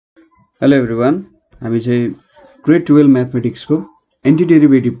Hello everyone. हामी चाहिँ grade 12 mathematics को एन्टी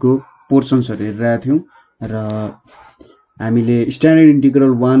डेरिभेटिभ को पोर्सन्स हेरिरहेका थियौं र हामीले स्ट्यान्डर्ड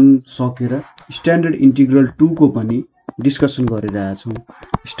इन्टिग्रल 1 सकेर स्ट्यान्डर्ड इन्टिग्रल 2 को पनि डिस्कसन गरिरहेका छौं।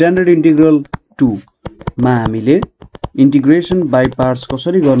 स्ट्यान्डर्ड इन्टिग्रल 2 मा हामीले इन्टिग्रेसन बाइ पार्ट्स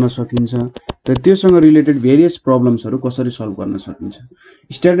कसरी गर्न सकिन्छ र त्योसँग रिलेटेड भेरियस प्रब्लम्सहरु कसरी सल्भ गर्न सकिन्छ।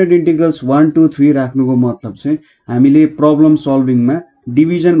 स्ट्यान्डर्ड इन्टिग्रल्स 1 2 3 राख्नुको मतलब चाहिँ हामीले प्रब्लम सल्भिङमा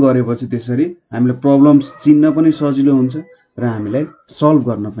डिभिजन गरेपछि त्यसरी हामीले प्रब्लम्स चिन्न पनि सजिलो हुन्छ र हामीलाई सल्भ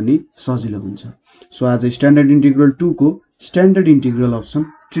गर्न पनि सजिलो हुन्छ। सो आज स्ट्यान्डर्ड इन्टिग्रल 2 को standard integral of some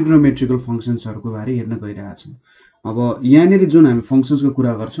trigonometrical फंक्शन्सहरुको बारे हेर्न गइरहेका छौं। अब यहाँनेरि जुन हामी फंक्शन्सको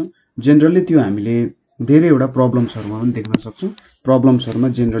कुरा गर्छौं जनरली त्यो हामीले धेरैवटा प्रब्लम्सहरुमा पनि देख्न सक्छौं। प्रब्लम्सहरुमा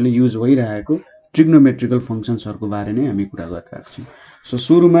जनरली युज भइरहेको ट्रिग्नोमेट्रिकल फंक्शन्सहरुको बारे नै हामी कुरा गरिरहेका छौं। सो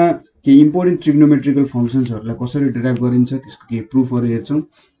सुरुमा के इम्पोर्टेन्ट ट्रिग्नोमेट्रिकल फंक्शन्सहरुलाई कसरी डिराइभ गरिन्छ त्यसको के प्रुफहरु हेर्छौं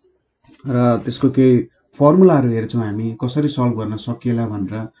र त्यसको के फर्मुलाहरु हेर्छौं हामी कसरी सल्भ गर्न सकिएला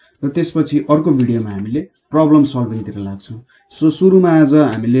भनेर र त्यसपछि अर्को भिडियोमा हामीले प्रब्लम सल्भिङतिर लाग्छौं। सो सुरुमा आज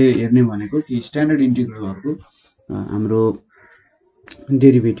हामीले हेर्ने भनेको कि स्ट्यान्डर्ड इन्टिग्रलहरुको हाम्रो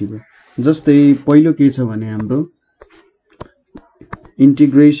डेरिभेटिभ हो। जस्तै पहिलो के छ भने हाम्रो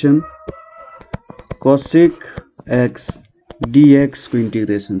इन्टिग्रेसन cosec x dx को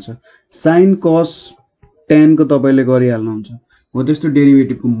इन्टिग्रेसन छ। sin cos tan को तपाईले गरिहाल्नुहुन्छ हो, त्यस्तो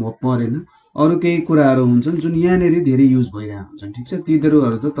डेरिभेटिभ को परेन। अरु केही कुराहरु हुन्छन् जुन यहाँनेरि धेरै युज भइरहेका हुन्छन्, ठीक छ।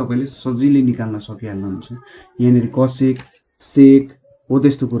 तिनीहरु त तपाईले सजिलै निकाल्न सकिहाल्नुहुन्छ। यहाँनेरि cosec sec हो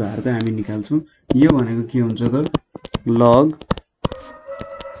त्यस्तो कुराहरु त हामी निकाल्छौं। यो भनेको के हुन्छ त log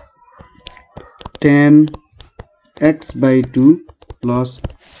tan x/2 plus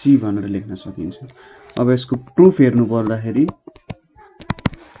c भनेर लेख्न सकिन्छ। अब यसको प्रुफ हेर्नु पर्दाखेरि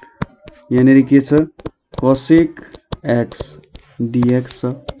यहाँनेरि के छ cosec x dx छ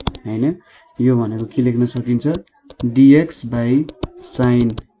हैन। यो भनेको के लेख्न सकिन्छ dx by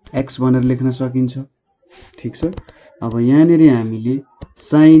sin x भनेर लेख्न सकिन्छ, ठीक छ। अब यहाँनेरि हामीले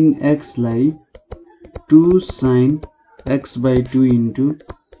sin x लाई 2 sin x/2 into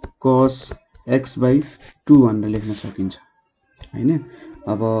cos x/2 भनेर लेख्न सकिन्छ हैन।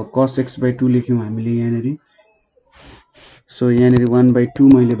 अब cos x/2 लेख्यौं हामीले यहाँनेरि। सो यहाँनेरि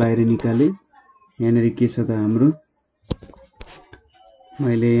 1/2 मैले बाहिर निकाले। यहाँनेरि के छ त हाम्रो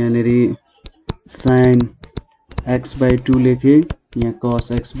मैले यहाँनेरि sin x/2 लेखे, यहाँ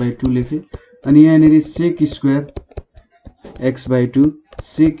cos x/2 लेखे अनि यहाँनेरि sec square x/2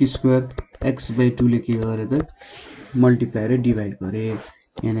 sec square x/2 लेखे गरे त मल्टिप्लाई र डिभाइड गरे।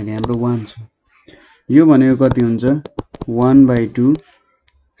 यहाँनेरि हाम्रो 1 छ। यो भनेको कति हुन्छ 1/2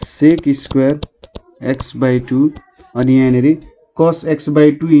 sec स्क्वायर x/2 अनि यहाँनेरि cos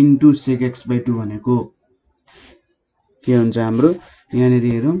x/2 into sec x/2 भनेको के हुन्छ हाम्रो यहाँनेरि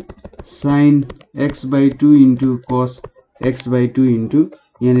हेरौं sin x/2 into cos x/2 into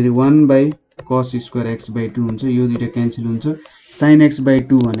यहाँनेरि 1/cos स्क्वायर x/2 हुन्छ। यो दुईटा क्यान्सल हुन्छ। sin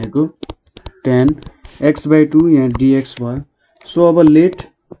x/2 भनेको tan x/2 यहाँ dx भयो। सो अब late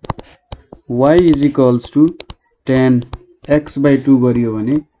y is equals to tan x/2 गरियो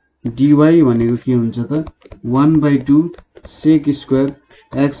भने dy भनेको के हुन्छ त 1/2 sec स्क्वायर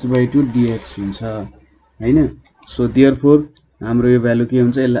x/2 dx हुन्छ हैन। सो देयरफोर हाम्रो यो भ्यालु के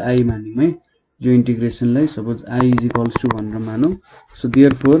हुन्छ यसलाई i मानिम है। यो इन्टिग्रेसनलाई suppose i is equals to भनेर मानौं। So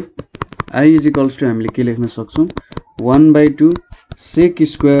therefore i is equals to हामीले के लेख्न सक्छौं 1/2 sec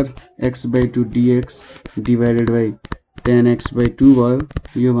square x/2 dx divided by tan x/2 भयो।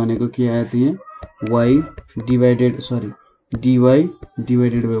 यो भनेको के आयो त यहाँ y divided dy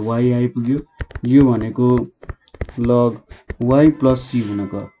divided by y आइपुग्यो। यो भनेको log y plus c हुन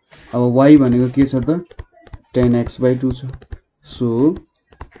गयो। अब y भनेको के छ त tan x/2 छ। सो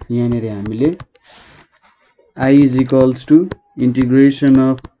यहाँनेरि हामीले i is equals to integration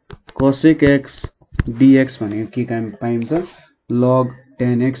of cosec x dx भनेको के पाइन्छ त log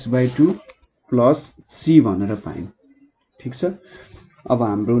tan x/2 plus c भनेर पाइन्छ, ठीक छ। अब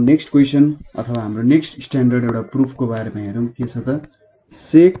हाम्रो नेक्स्ट क्वेशन अथवा हाम्रो नेक्स्ट स्ट्यान्डर्ड एउटा प्रुफ को बारेमा हेरौं। के छ त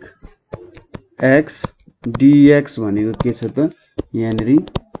sec x dx भनेको के छ त यहाँनेरि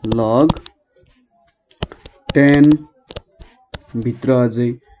log tan भित्र अझै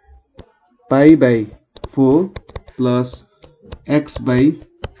pi/4 plus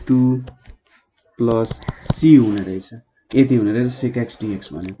x/2 plus c हुने रहेछ। यति हुने रहेछ sec x dx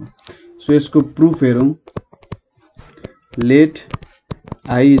भनेको। सो यसको प्रुफ हेरौं। Late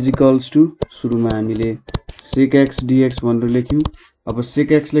i is equals to सुरुमा हामीले sec x dx भनेर लेख्यौं। अब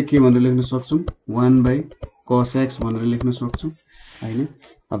sec x लाई के भनेर लेख्न सक्छौं 1/cos x भनेर लेख्न सक्छौं हैन।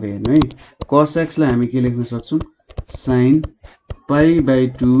 अब हेर्नु है cos x लाई हामी के लेख्न सक्छौं sin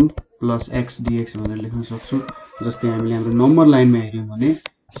pi/2 plus x dx भनेर लेख्न सक्छौं। जस्तै हामीले हाम्रो नम्बर लाइनमा हेर्यौं भने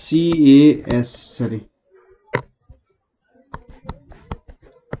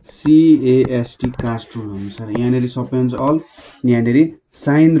CAST कास्ट रुल हुन्छ र यहाँनेरि सबै हुन्छ अल। यहाँनेरि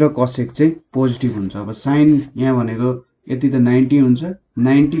साइन र कसेक चाहिँ पोजिटिभ हुन्छ। अब साइन यहाँ भनेको यति त 90 हुन्छ,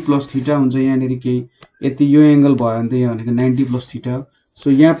 90 प्लस थीटा हुन्छ यहाँनेरि केही यति यो एंगल भयो भने त यहाँ भनेको 90 प्लस थीटा हो।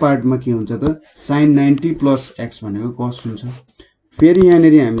 सो यहाँ पार्टमा के हुन्छ त साइन 90 प्लस एक्स भनेको कस हुन्छ। फेरि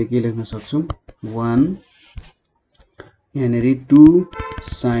यहाँनेरि हामीले के लेख्न सक्छौं 1 यहाँनेरि 2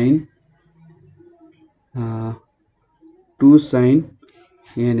 साइन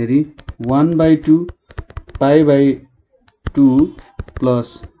यहाँनेरि 1/2 पाई/2 प्लस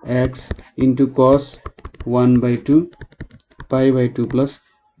एक्स इन्टु कस 1/2 पाई/2 प्लस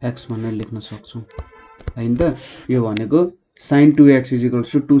एक्स भनेर लेख्न सक्छौं हैन त। यो भनेको sin 2x =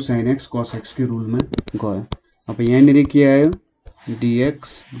 2 sin x cos x को रुलमा गयो। अब यहाँनेरि के आयो dx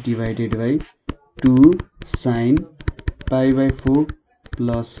divided by 2 sin pi/4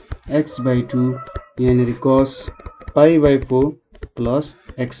 plus x/2 यहाँनेरि cos pi/4 plus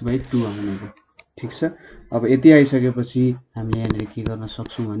x/2 भनेको ठीक छ। अब यति आइसकेपछि हामीले यहाँनेरि के गर्न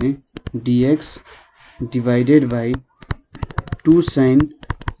सक्छौं भने dx divided by 2 sin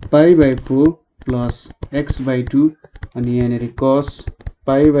pi/4 plus x/2 अनि यहाँनेरि cos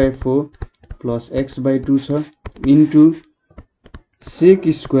pi/4 plus x/2 छ into sec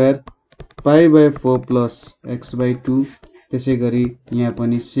square pi/4 plus x/2 त्यसैगरी यहाँ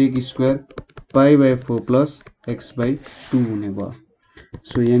पनि sec square pi/4 plus x/2 हुने भयो।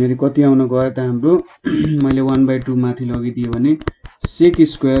 सो यहाँनेरि कति आउन गयो त हाम्रो मैले 1/2 माथि लगिदिए भने sec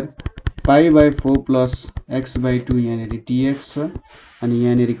square pi/4 plus x/2 यहाँनेरि dx छ अनि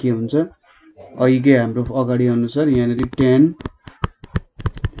यहाँनेरि के हुन्छ अहिकै हाम्रो अगाडि अनुसार यहाँनेरि tan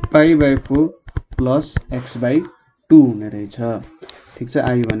pi/4 plus x/2 हुने रहेछ ठीक छ।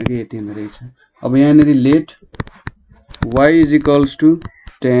 आई भनेको यति हुने रहेछ। अब यहाँनेरि late y =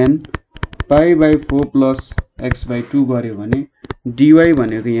 tan pi/4 plus x/2 गर्यो भने dy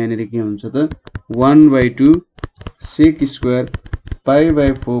भनेको यहाँनेरि के हुन्छ त 1/2 sec square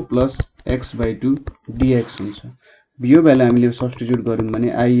pi/4 plus x/2 dx हुन्छ। यो भ्यालु हामीले सब्स्टिट्युट गर्यौं भने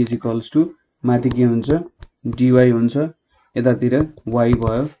I = माथि के हुन्छ dy हुन्छ यतातिर y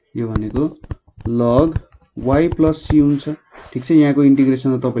भयो यो भनेको log y plus c हुन्छ ठीक छ। यहाँको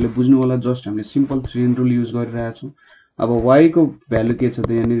इन्टिग्रेसन तपाईले बुझ्नु होला जस्ट हामीले सिम्पल ट्रेन रुल युज गरिरहेका छौं। अब y को भ्यालु के छ त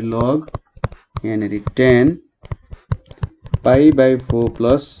यहाँनेरि log यहाँनेरि tan pi/4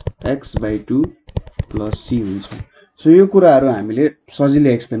 plus x/2 plus c हुन्छ। सो यो कुराहरु हामीले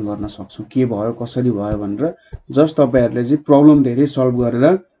सजिलै एक्सप्लेन गर्न सक्छौं के भयो कसरी भयो भनेर। जस्ट तपाईहरुले चाहिँ प्रब्लम धेरै सल्भ गरेर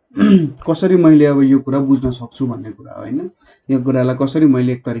कसरी मैले अब यो कुरा बुझ्न सक्छु भन्ने कुरा हो हैन। यो कुरालाई कसरी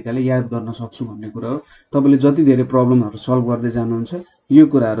मैले एक तरिकाले याद गर्न सक्छु भन्ने कुरा हो। तपाईले जति धेरै प्रब्लमहरु सल्भ गर्दै जानुहुन्छ यो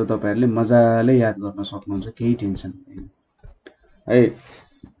कुराहरु तपाईहरुले मजाले याद गर्न सक्नुहुन्छ केही टेन्सन छैन है।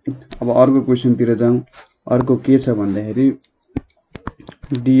 अब अर्को क्वेशन तिर जाउँ। अर्को के छ भन्दाखेरि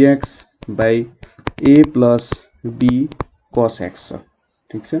dx by a plus b cos x छ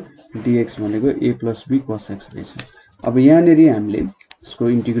ठीक छ। dx भनेको a plus b cos x रहेछ। अब यहाँनेरि हामीले यसको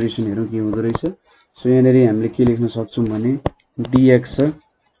इन्टिग्रेसन हेरौं के हुँदो रहेछ। सो यहाँनेरि हामीले के लेख्न सक्छौं भने dx छ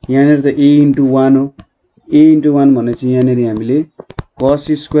यहाँनेरि त a * 1 हो। a * 1 भनेपछि यहाँनेरि हामीले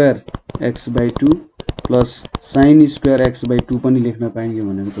cos square x/2 plus sin square x/2 पनि लेख्न पाइन्छ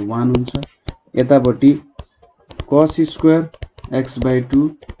भनेको त 1 हुन्छ। यतापटि cos square x/2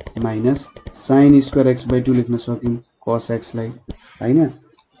 minus sin square x/2 लेख्न सक्यौं cos x लाई हैन।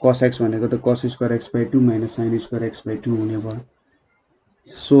 cos x भनेको त cos square x/2 minus sin square x/2 हुने भयो।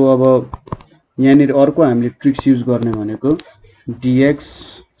 सो अब यहाँनेरि अर्को हामीले ट्रिक्स युज गर्ने भनेको dx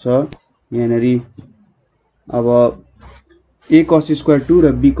छ यहाँनेरि अब a cos स्क्वायर 2 र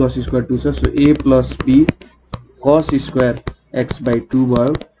b cos स्क्वायर 2 छ। So a plus b cos square x/2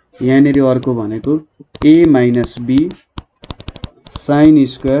 भयो। यहाँनेरि अर्को भनेको a minus b sin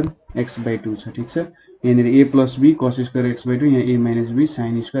square x/2 छ ठीक छ। यहाँनेरि a plus b cos square x/2 यहाँ a minus b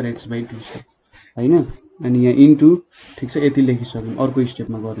sin square x/2 छ हैन। अनि यहाँ इन्टु ठीक छ यति लेखिसक्यौं। अर्को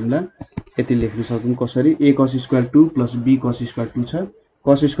स्टेपमा गरौँला यति लेख्न सक्यौं कसरी a cos square 2 plus b cos square 2 छ।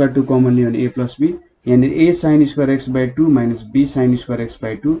 cos स्क्वायर 2 कमन लियो भने a plus b यहाँनेरि a sin square x/2 minus b sin square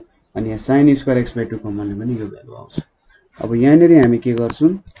x/2 अनि यहाँ sin स्क्वायर x/2 कमन लियो भने यो भ्यालु आउँछ। अब यहाँनेरि हामी के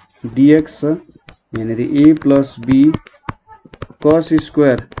गर्छौं dx छ यहाँनेरि a plus b cos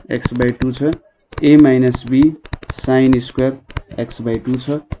square x/2 छ a minus b sin square x/2 छ।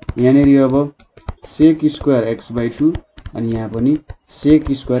 यहाँनेरि अब sec स्क्वायर x/2 अनि यहाँ पनि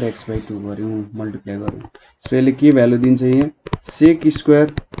sec स्क्वायर x/2 गर्यौं मल्टिप्लाई गर्यौं। सो यसले के भ्यालु दिन्छ यहाँ sec स्क्वायर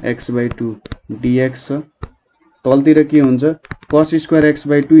x/2 dx छ तलतिर के हुन्छ cos square x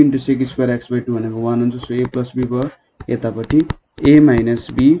by 2 into sec square x by 2 भनेको 1 हुन्छ सो a plus b भयो यतापट्टि a minus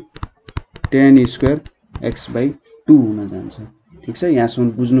b tan square x by 2 हुन जान्छ ठीक छ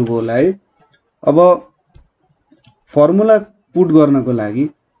यहाँसम्म बुझ्नुभयो होला है अब फर्मुला पुट गर्नको लागि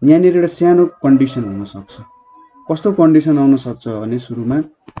यहाँनिर एउटा सानो कन्डिसन हुन सक्छ कस्तो कन्डिसन आउन सक्छ भने सुरुमा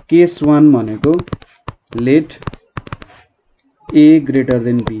केस 1 भनेको late a greater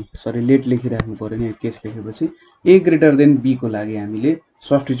than b sorry late लेखिराख्नु पर्यो नि केस लेखेपछि a greater than b को लागि हामीले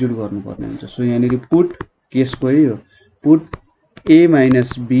सब्स्टिट्युट गर्नुपर्ने हुन्छ सो यहाँनिर पुट केसको यही हो put a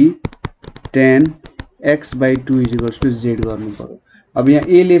minus b tan x by 2 is equals to z गर्नु पर्यो अब यहाँ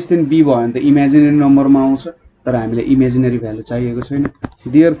a less than b भयो भने त इमेजिनरी नम्बरमा आउँछ तर हामीले इमेजिनरी भ्यालु चाहिएको छैन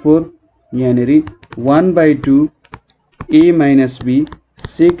therefore यहाँनिर 1 by 2 a minus b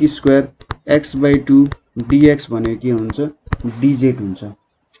sec square x by 2 dx भनेको के हुन्छ dz हुन्छ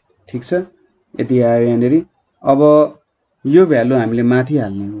ठीक छ यति आयो यहाँनिर अब यो भ्यालु हामीले माथि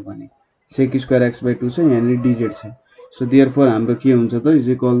हाल्ने हो भने sec स्क्वायर x by 2 छ यहाँनिर dz छ सो therefore हाम्रो के हुन्छ त इज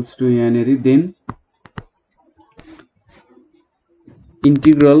इक्वल्स टु यहाँनिर देन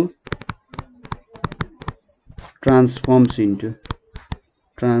integral transforms into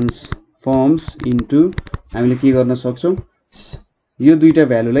हामीले के गर्न सक्छौं यो दुईटा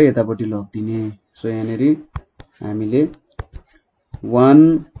भ्यालुलाई यतापट्टि लगिदिने सो यहाँनिर हामीले 1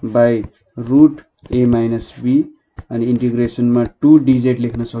 by root a minus b अनि इन्टिग्रेसनमा 2 dz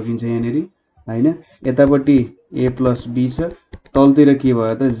लेख्न सकिन्छ यहाँनिर हैन यतापट्टि a plus b छ तलतिर के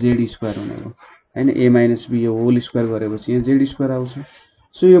भयो त z स्क्वायर हुने हो हैन a minus b यो होल स्क्वायर गरेपछि यहाँ z स्क्वायर आउँछ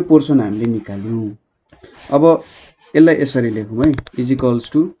सो यो पोर्सन हामीले निकाल्यौं अब यसलाई यसरी लेखौं है इज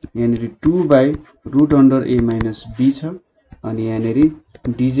इक्वल्स टु यहाँनिर 2 by root under a minus b छ अनि यहाँनिर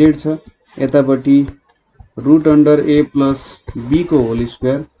dz छ यतापट्टि root under a plus b को whole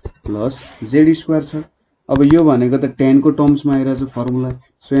square plus z square छ अब यो भनेको त tan को टर्म्समा आइराछ फर्मुला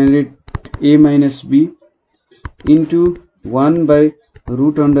सो यहाँनिर a minus b into 1 by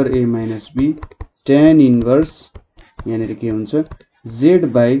root under a minus b tan inverse यहाँनिर के हुन्छ z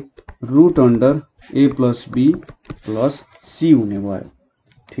by root under a plus b plus c हुने भयो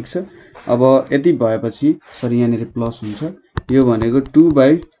ठीक छ अब यति भएपछि सरी यहाँनिर प्लस हुन्छ यो भनेको 2 by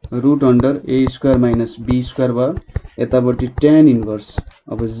root under a square minus b square भयो यतापट्टि tan इन्भर्स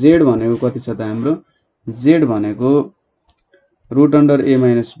अब z भनेको कति छ त हाम्रो z भनेको root under a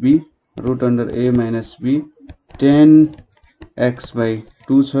minus b tan x by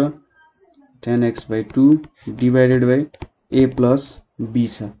 2 छ tan x by 2 divided by a plus b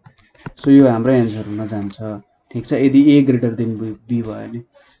छ सो यो हाम्रो आन्सर हुन जान्छ ठीक छ यदि a greater than b भयो भने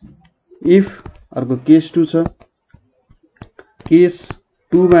इफ अर्को केस 2 छ केस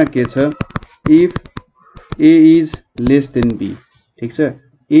 2 मा के छ if a is less than b ठीक छ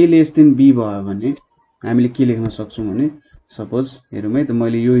a less than b भयो भने हामीले के लेख्न सक्छौं भने सपोज हेरौँ है त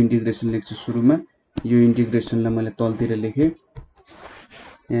मैले यो इन्टिग्रेसन लेख्छु सुरुमा यो इन्टिग्रेसनलाई मैले तलतिर लेखे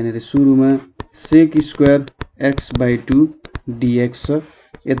यहाँनिर सुरुमा sec square x by 2 dx छ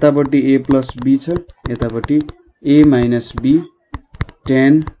यतापट्टि a plus b छ यतापट्टि a minus b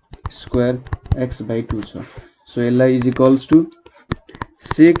tan square x by 2 छ सो यसलाई is equals to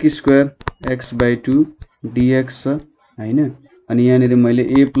sec square x by 2 dx छ हैन अनि यहाँनिर मैले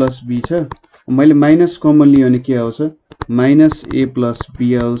a plus b छ मैले माइनस कमन लियो भने के आउँछ माइनस a plus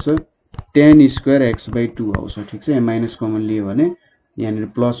b आउँछ tan स्क्वायर x by 2 आउँछ ठीक छ यहाँ माइनस कमन लियो भने यहाँनिर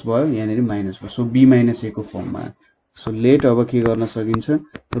प्लस भयो यहाँनिर माइनस भयो सो b minus a को फर्ममा सो लेट अब के गर्न सकिन्छ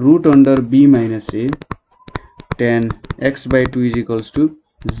route under b minus a tan x by 2 is equals to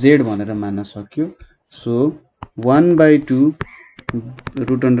z भनेर मान्न सक्यो so 1 by 2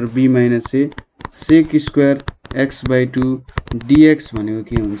 route under b minus a sec square x by 2 dx भनेको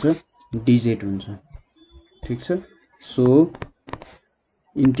के हुन्छ dz हुन्छ ठीक छ सो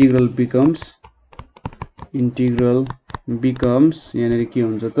integral becomes यहाँनिर के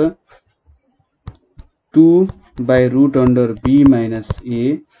हुन्छ त 2 by root under b minus a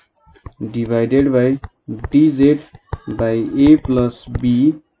divided by dz by a plus b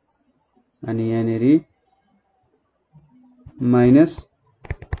अनि यहाँनिर माइनस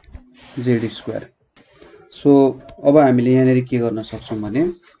z स्क्वायर सो अब हामीले यहाँनिर के गर्न सक्छौं भने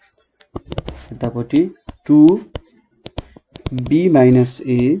यतापट्टि 2 b minus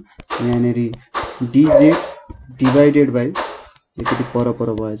a यहाँनिर dz divided by यति पर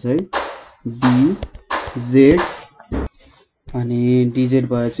भएछ है dz अनि dz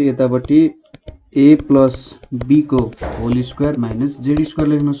भएछ यतापट्टि a plus b को whole square minus z square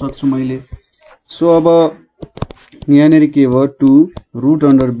लेख्न सक्छु मैले सो अब यहाँनिर के भयो 2 route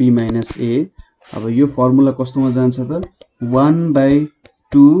under b minus a अब यो फर्मुला कस्तोमा जान्छ त 1 by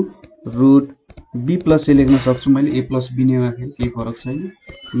 2 route b plus a लेख्न सक्छु मैले a प्लस b नै राखेँ केही फरक छैन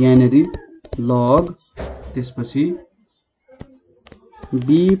यहाँनेरि log त्यसपछि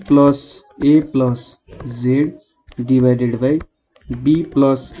b plus a plus z divided by b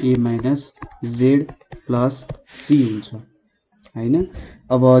plus a minus z plus c हुन्छ हैन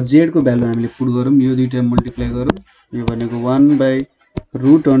अब z को भ्यालु हामीले पुट गरौँ यो दुईटा मल्टिप्लाई गरौँ यो भनेको 1 by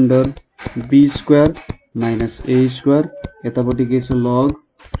root under b square minus a square यतापटि के छ log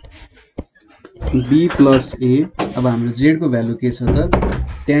b प्लस a अब हाम्रो z को भ्यालु के छ त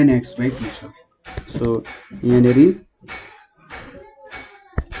tan x बाइ 2 छ सो यहाँनेरि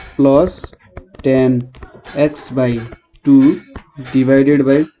plus tan x by 2 divided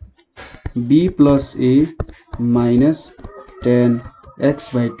by b plus a minus tan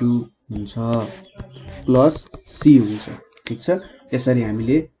x by 2 हुन्छ प्लस c हुन्छ ठीक छ यसरी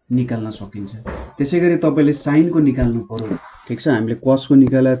हामीले निकाल्न सकिन्छ त्यसैगरी तपाईले साइन को निकाल्नु पर्यो ठीक छ हामीले cos को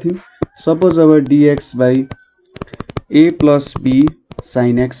निकालेका थियौ सपोज अब dx by a plus b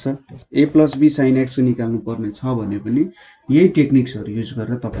sin x a plus b sin x को निकाल्नु पर्ने छ भने पनि यही टेक्निक्सहरु युज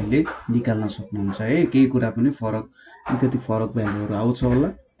गरेर तपाईले निकाल्न सक्नुहुन्छ है केही कुरा पनि फरक अलिकति फरक भ्यालुहरु आउँछ होला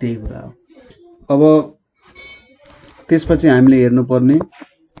त्यही कुरा हो अब त्यसपछि हामीले हेर्नु पर्ने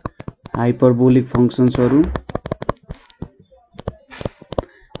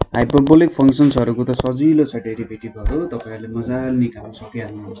हाइपरबोलिक फंक्शन्सहरुको त सजिलो छ डेरिभेटिभहरु तपाईहरुले मजाले निकाल्न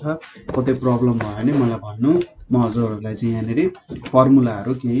सकिहाल्नुहुन्छ कतै प्रब्लम भयो भने मलाई भन्नु म हजुरहरुलाई चाहिँ यहाँनेरि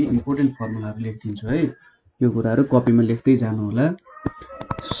फर्मुलाहरु केही इम्पोर्टेन्ट फर्मुलाहरु लेख्दिन्छु है यो कुराहरु कपीमा लेख्दै जानु होला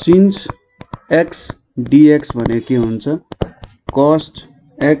सिन्स x dx भने के हुन्छ cos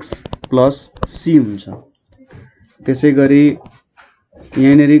x प्लस c हुन्छ त्यसैगरी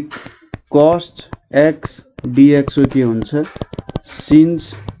यहाँनेरि cos x dx को के हुन्छ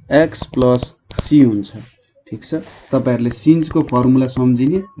सिन्स x प्लस c हुन्छ ठीक छ तपाईहरुले सिन्स को फर्मुला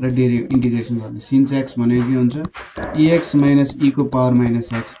सम्झिने र इन्टिग्रेसन गर्ने सिन्स x भनेको के हुन्छ ex माइनस e को पावर माइनस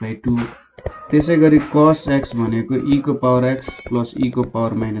x बाइ 2 त्यसैगरी cos x भनेको e को पावर x प्लस e को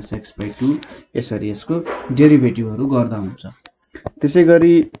पावर माइनस x बाइ 2 यसरी यसको डेरिभेटिभहरु गर्दा हुन्छ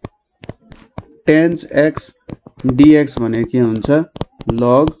त्यसैगरी tan x dx भनेको के हुन्छ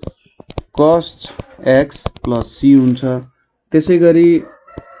log cos x plus c हुन्छ त्यसैगरी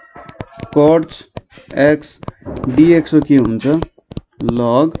cos x dx के हुन्छ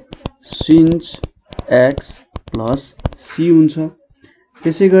log sin x plus c हुन्छ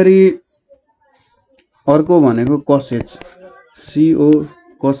त्यसैगरी अर्को भनेको cos h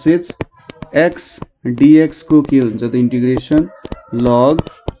cos h x dx को के हुन्छ त integration log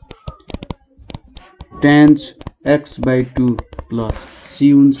tan x by 2 plus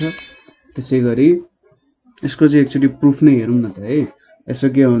c हुन्छ त्यसैगरी यसको चाहिँ एक्चुअली प्रुफ नै हेरौं न त है यसो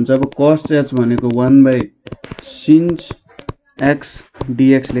के हुन्छ अब cos h भनेको 1 बाइ sin x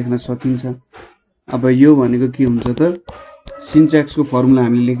dx लेख्न सकिन्छ अब यो भनेको के हुन्छ त sin x को फर्मुला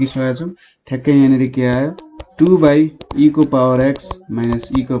हामीले लेखिसकेका छौं ठ्याक्कै यहाँनेरि के आयो 2 बाइ e को पावर x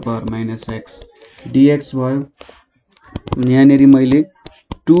माइनस e को पावर माइनस x dx भयो यहाँनेरि मैले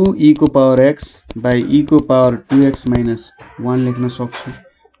 2 e को पावर x बाइ e को पावर 2x माइनस 1 लेख्न सक्छु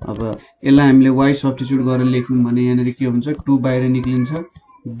अब यसलाई हामीले y सब्स्टिट्युट गरेर लेख्यौं भने यहाँनेरि के हुन्छ 2 बाहिर निक्लिन्छ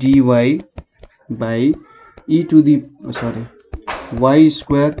dy by e to the y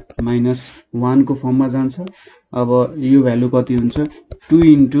square minus 1 को फर्ममा जान्छ अब यो भ्यालु कति हुन्छ 2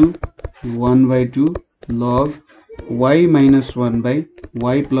 into 1 by 2 log y minus 1 by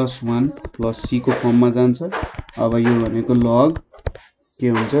y plus 1 plus c को फर्ममा जान्छ अब यो भनेको log के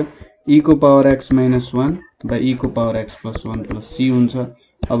हुन्छ e को power x minus 1 by e को power x plus 1 plus c हुन्छ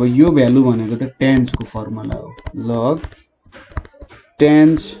अब यो भ्यालु भनेको त tan को फर्मुला हो log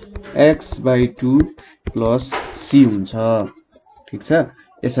tan x by 2 plus c हुन्छ ठीक छ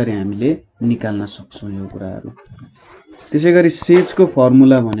यसरी हामीले निकाल्न सक्छौं यो कुराहरु त्यसैगरी sech को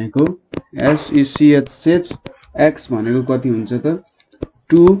फर्मुला भनेको sech sech x भनेको कति हुन्छ त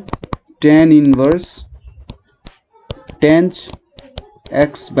 2 tan inverse tan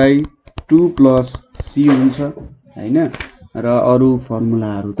x by 2 plus c हुन्छ हैन र अरु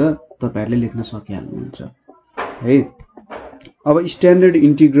फर्मुलाहरु त तपाईहरुले लेख्न सकिहाल्नुहुन्छ है अब स्ट्यान्डर्ड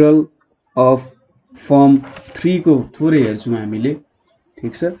इन्टिग्रल अफ फर्म 3 को थोरै हेर्छौं हामीले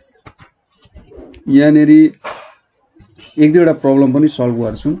ठीक छ यहाँनेरि एक दुईवटा प्रब्लम पनि सल्भ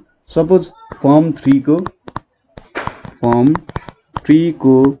गर्छौं सपोज फर्म 3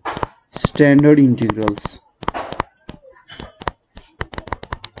 को स्ट्यान्डर्ड इन्टिग्रल्स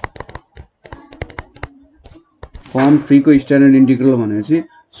फर्म 3 को स्ट्यान्डर्ड इन्टिग्रल भनेपछि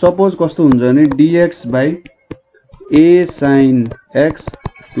सपोज कस्तो हुन्छ भने dx by a sin x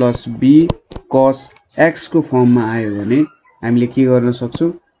plus b cos x को फर्ममा आयो भने हामीले के गर्न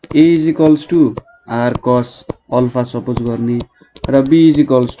सक्छौं a is equals to r cos alpha suppose गर्ने र b is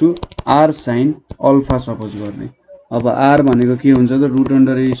equals to r sin alpha suppose गर्ने। अब r भनेको के हुन्छ त root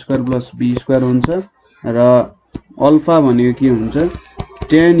under a square plus b square हुन्छ र अल्फा भनेको के हुन्छ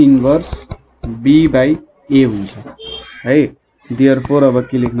tan inverse b by a हुन्छ है। देयरफोर अब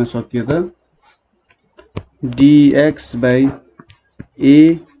के लेख्न सकियो त dx by a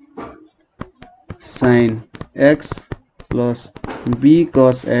sin x plus b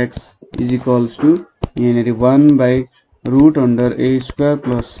cos x is equals to यहाँनेरि 1 by root under a square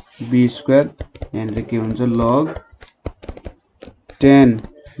plus b square यहाँनेरि के हुन्छ लग tan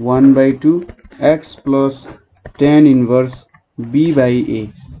 1 by 2 x plus tan inverse b by a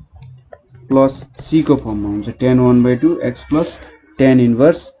plus c को फर्ममा हुन्छ tan 1 by 2 x plus tan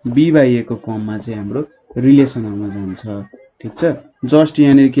inverse b by a को फर्ममा चाहिँ हाम्रो रिलेसन आउन जान्छ। ठीक छ, जस्ट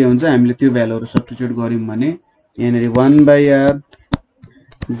यहाँनेरि के हुन्छ हामीले त्यो भ्यालुहरु सब्स्टिट्युट गर्यौं भने यहाँनेरि 1 by r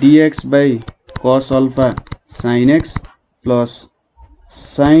dx by cos alpha sin x plus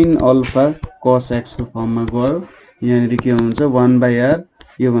sin alpha cos x को फर्ममा गयो। यहाँनेरि के हुन्छ 1 बाइ r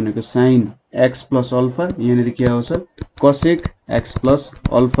यो भनेको sin x प्लस अल्फा यहाँनेरि के आउँछ cosec x plus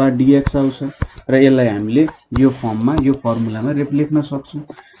alpha dx आउँछ र यसलाई हामीले यो फर्ममा यो फर्मुलामा लेख्न सक्छौं।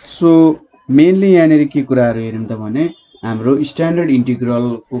 सो मेनली यहाँनेरि के कुराहरु हेर्यौं त भने हाम्रो स्ट्यान्डर्ड इन्टिग्रल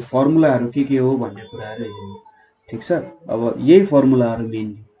को फर्मुलाहरु के हो भन्ने कुराहरु हेर्यौं। ठीक छ, अब यही फर्मुलाहरु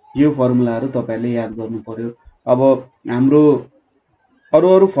मेनली यो फर्मुलाहरु तपाईहरुले याद गर्नु पर्यो। अब हाम्रो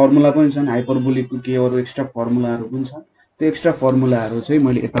अरु फर्मुला पनि छन् हाइपरबोलिकको के अरु एक्स्ट्रा फर्मुलाहरु पनि छन् त्यो एक्स्ट्रा फर्मुलाहरु चाहिँ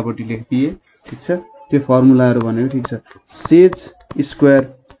मैले यतापट्टि लेखिदिए। ठीक छ, त्यो फर्मुलाहरु भनेको ठीक छ sec स्क्वायर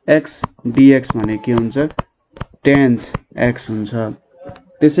x dx भनेको के हुन्छ tan x हुन्छ।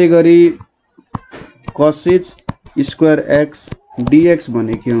 त्यसैगरी cosec स्क्वायर x dx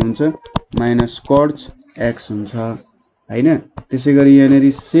भनेको के हुन्छ माइनस cot x हुन्छ हैन। त्यसैगरी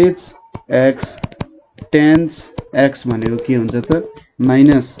यहाँनेरि sec x tan x भनेको के हुन्छ त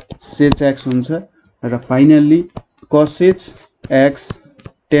माइनस sec x हुन्छ र finally cosec x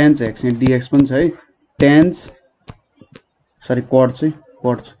tan x यहाँ dx पनि छ है tan cot चाहिँ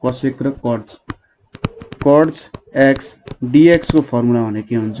cosec र cot x dx को फर्मुला भने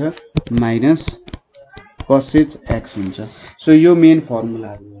के हुन्छ माइनस cosec x हुन्छ। सो यो मेन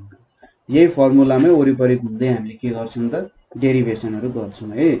फर्मुलाहरु हो। यही फर्मुलामै वरिपरि घुम्दै हामीले के गर्छौं त डेरिभेसनहरु गर्छौं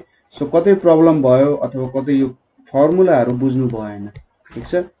है। सो कतै प्रब्लम भयो अथवा कतै यो फर्मुलाहरु बुझ्नु भएन ठीक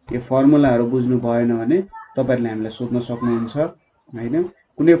छ यो फर्मुलाहरु बुझ्नु भएन भने तपाईहरुले हामीलाई सोध्न सक्नुहुन्छ हैन।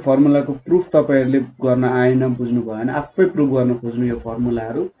 कुनै फर्मुलाको प्रुफ तपाईहरुले गर्न आएन बुझ्नु भएन आफै प्रुफ गर्न खोज्नु यो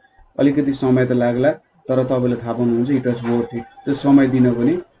फर्मुलाहरु अलिकति समय त लाग्ला तर तपाईले थाहा पाउनुहुन्छ इट वाज वर्थ इट। त्यो समय दिन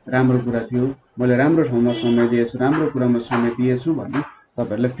पनि राम्रो कुरा थियो मैले राम्रो ठाउँमा समय दिएछु राम्रो कुरामा समय दिएछु भन्ने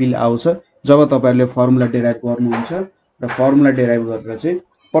तपाईहरुले फिल आउँछ जब तपाईहरुले फर्मुला डेराइभ गर्नुहुन्छ र फर्मुला डेराइभ गरेर चाहिँ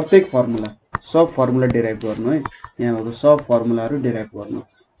प्रत्येक फर्मुला सब फर्मुला डेराइभ गर्नु है यहाँ भएको सब फर्मुलाहरु डेराइभ गर्नु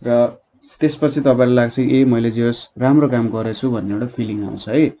र त्यसपछि तपाईहरुलाई लाग्छ ए मैले जस राम्रो काम गरेछु भन्ने एउटा फिलिङ आउँछ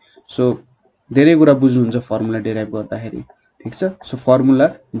है। सो धेरै कुरा बुझ्नुहुन्छ फर्मुला डेराइभ गर्दाखेरि ठीक छ। सो फर्मुला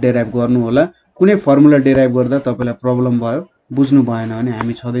डेराइभ गर्नु होला कुनै फर्मुला डेराइभ गर्दा तपाईलाई प्रब्लम भयो बुझ्नु भएन भने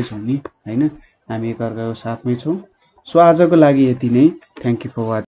हामी छदै छौं नि हैन हामी एकअर्काको साथमै छौं। सो आजको लागि यति नै थ्यांक यू फर वाचिङ।